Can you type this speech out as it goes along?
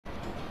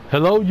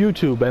Hello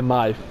YouTube and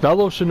my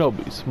fellow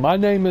Shinobis, my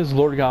name is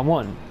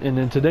LordGod1 and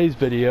in today's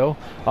video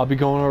I'll be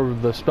going over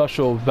the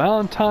special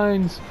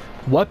Valentine's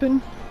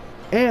weapon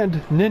and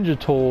ninja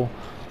tool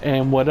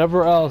and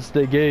whatever else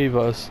they gave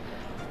us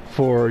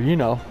for, you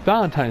know,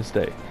 Valentine's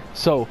Day.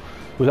 So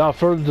without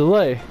further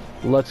delay,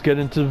 let's get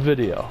into the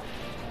video.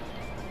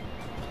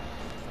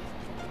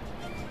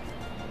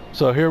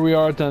 So here we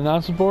are at the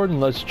announcement board and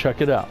let's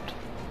check it out.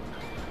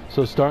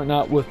 So starting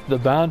out with the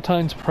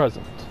Valentine's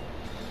present.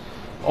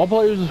 All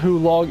players who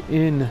log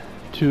in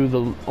to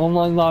the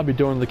online lobby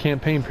during the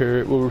campaign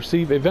period will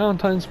receive a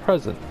Valentine's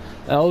present.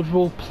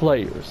 Eligible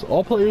players.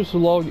 All players who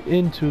log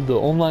into the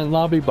online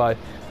lobby by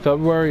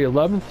February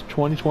 11th,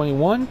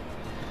 2021,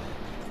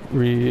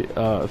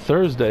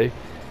 Thursday.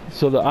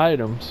 So the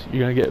items,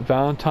 you're going to get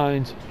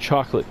Valentine's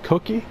chocolate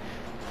cookie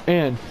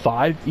and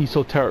 5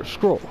 esoteric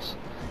scrolls.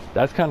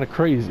 That's kind of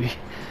crazy.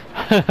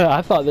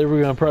 I thought they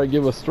were going to probably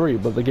give us 3,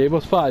 but they gave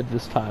us 5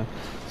 this time.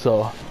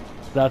 So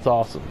that's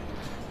awesome.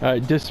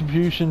 Alright,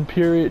 distribution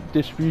period.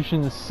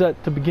 Distribution is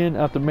set to begin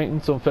after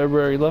maintenance on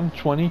February 11th,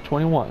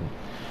 2021.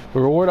 The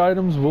reward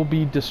items will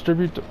be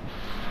distributed.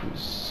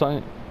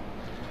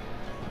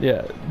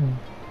 Yeah,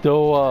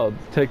 they'll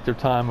take their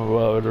time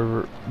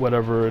or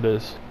whatever it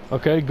is.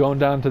 Okay, going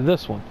down to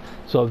this one.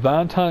 So,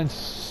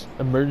 Valentine's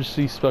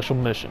emergency special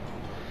mission.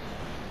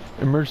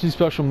 Emergency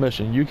special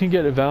mission. You can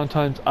get a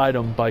Valentine's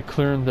item by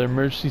clearing the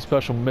emergency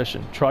special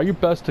mission. Try your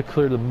best to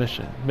clear the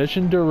mission.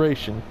 Mission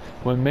duration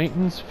when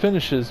maintenance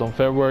finishes on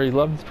February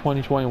 11th,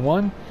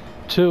 2021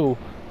 to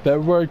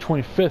February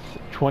 25th,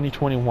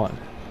 2021.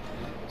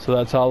 So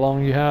that's how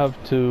long you have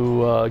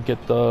to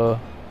get the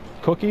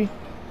cookie,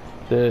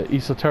 the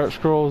esoteric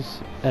scrolls,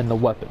 and the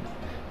weapon.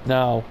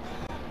 Now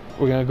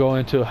we're going to go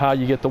into how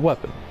you get the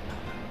weapon.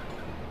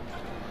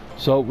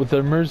 So with the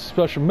emergency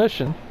special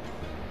mission,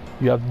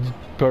 you have to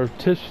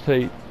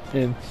participate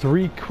in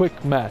 3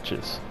 quick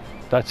matches.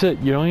 That's it.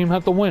 You don't even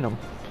have to win them.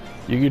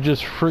 You could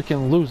just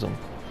freaking lose them.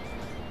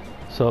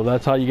 So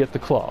that's how you get the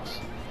claws.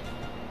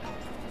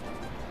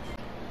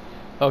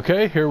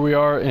 Okay, here we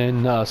are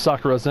in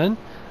Sakura's Inn,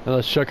 and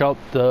let's check out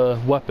the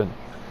weapon.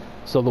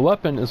 So the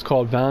weapon is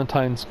called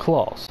Valentine's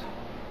Claws.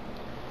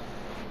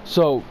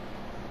 So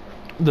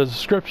the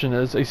description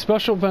is a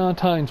special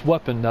Valentine's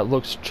weapon that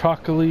looks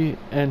chocolatey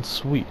and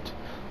sweet.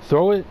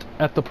 Throw it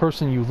at the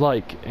person you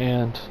like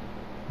and,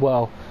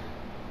 well,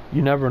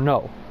 you never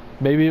know.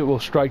 Maybe it will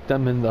strike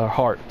them in the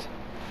heart.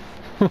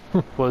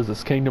 What is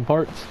this, Kingdom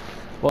Hearts?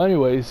 Well,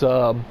 anyways,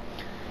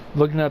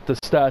 looking at the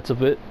stats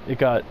of it, it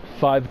got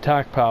 5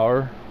 attack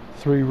power,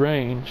 3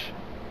 range,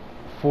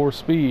 4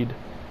 speed,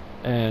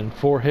 and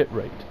 4 hit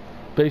rate.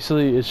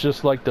 Basically, it's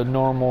just like the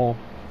normal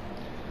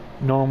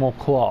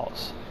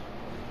claws.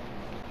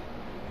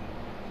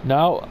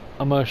 Now,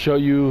 I'm going to show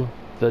you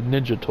the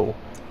ninja tool.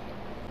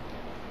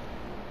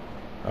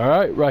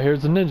 Alright, right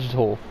here's the ninja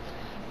tool.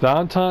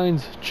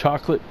 Valentine's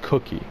chocolate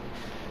cookie.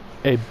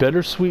 A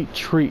bittersweet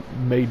treat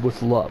made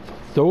with love.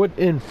 Throw it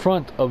in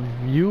front of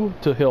you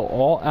to heal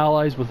all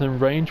allies within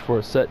range for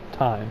a set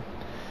time.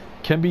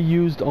 Can be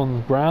used on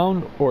the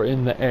ground or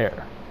in the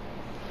air.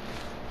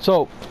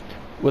 So,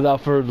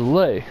 without further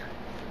delay,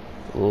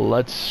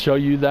 let's show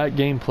you that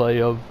gameplay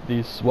of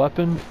this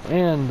weapon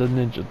and the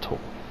ninja tool.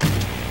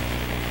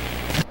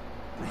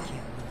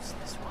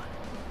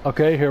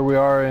 Okay, here we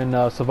are in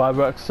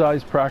survival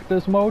exercise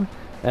practice mode,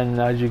 and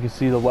as you can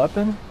see the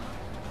weapon,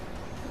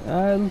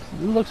 it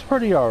looks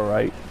pretty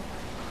alright.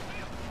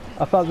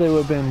 I thought they would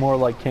have been more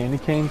like candy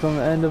canes on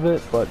the end of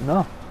it, but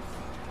no.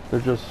 They're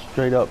just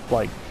straight up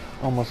like,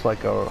 almost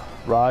like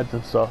rods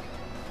and stuff.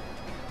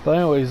 But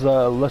anyways,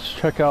 let's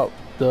check out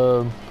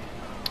the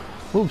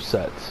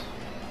movesets.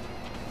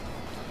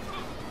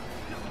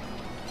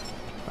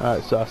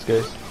 Alright,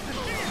 Sasuke.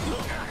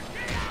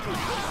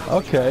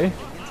 Okay.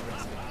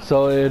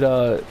 So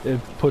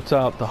it puts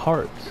out the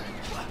hearts.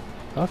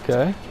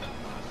 Okay.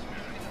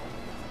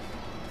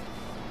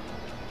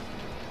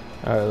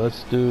 Alright,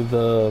 let's do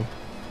the...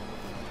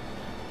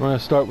 We're going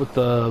to start with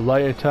the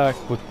light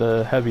attack with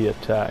the heavy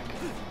attack.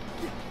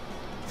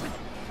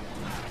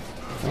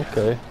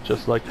 Okay,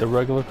 just like the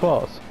regular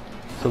claws.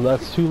 So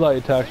that's 2 light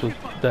attacks with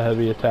the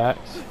heavy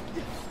attacks.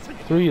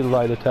 3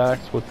 light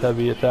attacks with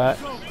heavy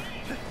attacks.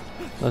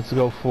 Let's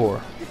go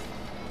 4.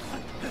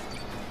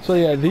 So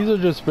yeah, these are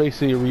just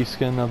basically a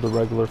reskin of the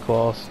regular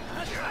claws.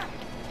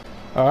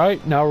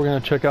 Alright, now we're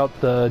going to check out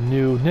the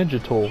new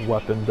ninja tool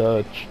weapon,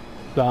 the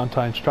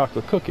Valentine's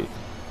chocolate cookie.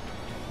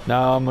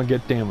 Now I'm going to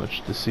get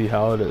damaged to see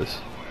how it is.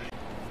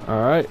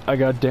 Alright, I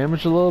got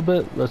damaged a little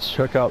bit. Let's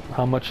check out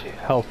how much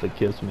health it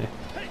gives me.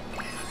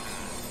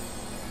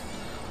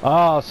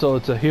 Ah, so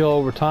it's a heal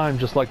over time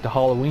just like the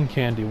Halloween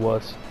candy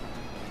was.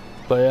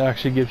 But it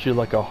actually gives you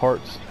like a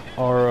heart's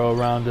aura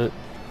around it.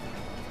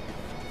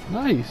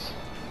 Nice.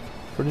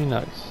 Pretty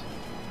nice.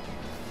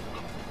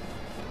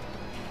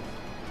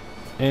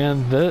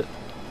 And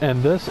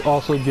this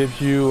also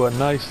gives you a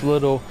nice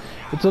little,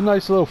 it's a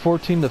nice little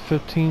 14 to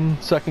 15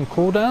 second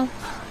cooldown.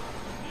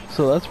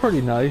 So that's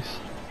pretty nice.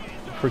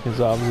 Freaking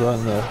Zabuza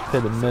and the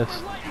hit and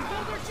miss.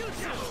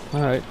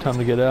 Alright, time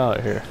to get out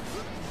of here.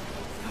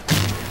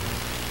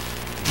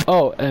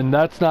 Oh, and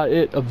that's not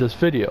it of this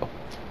video.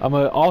 I'm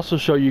going to also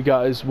show you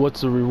guys what's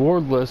the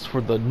reward list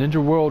for the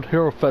Ninja World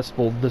Hero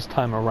Festival this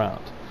time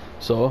around.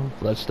 So,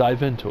 let's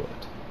dive into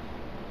it.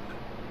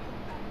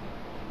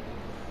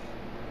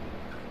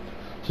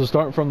 So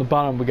starting from the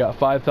bottom, we got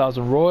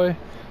 5,000 Roy,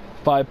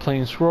 5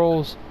 plain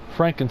scrolls,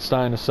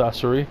 Frankenstein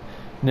accessory,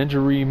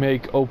 Ninja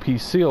Remake OP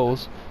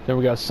seals, then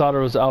we got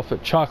Sadaro's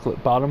outfit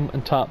chocolate bottom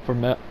and top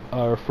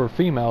for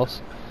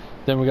females,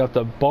 then we got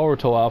the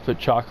Boruto outfit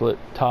chocolate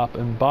top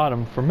and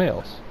bottom for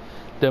males,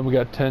 then we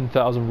got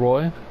 10,000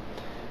 Roy,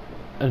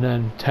 and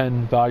then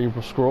 10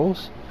 valuable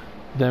scrolls,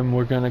 then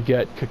we're gonna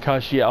get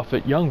Kakashi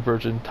outfit young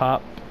version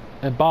top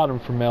and bottom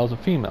for males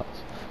and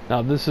females.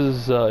 Now this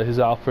is his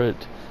outfit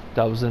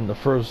that was in the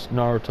first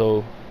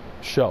Naruto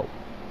show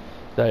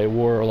that he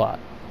wore a lot.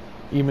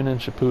 Even in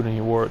Shippuden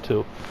he wore it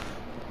too.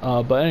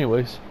 But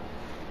anyways,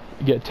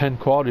 you get 10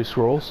 quality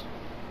scrolls,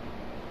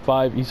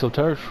 5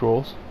 esoteric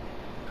scrolls,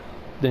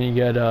 then you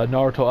get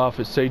Naruto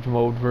outfit Sage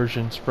Mode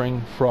version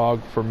Spring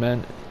Frog for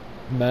men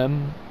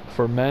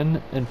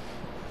and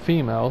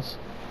females,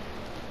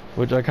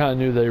 which I kind of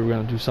knew they were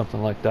going to do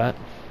something like that.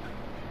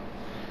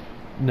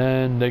 And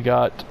then they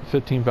got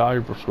 15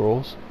 valuable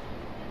scrolls,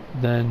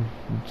 then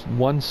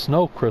 1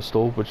 snow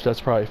crystal, which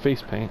that's probably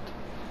face paint,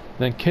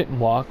 then kitten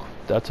walk,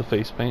 that's a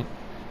face paint,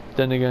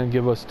 then they're going to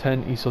give us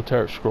 10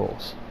 esoteric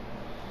scrolls.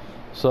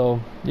 So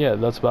yeah,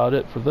 that's about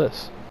it for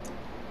this.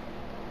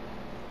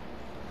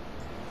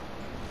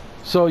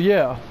 So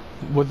yeah,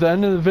 with the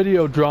end of the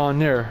video drawing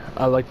near,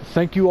 I'd like to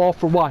thank you all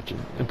for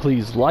watching, and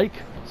please like,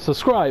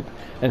 subscribe,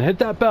 and hit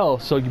that bell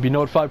so you'll be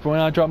notified for when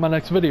I drop my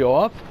next video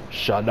of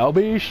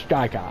Shinobi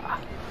Shikaika.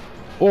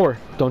 Or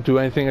don't do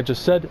anything I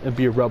just said and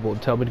be a rebel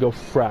and tell me to go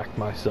frack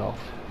myself.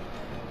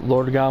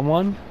 Lord of God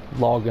 1,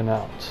 logging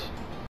out.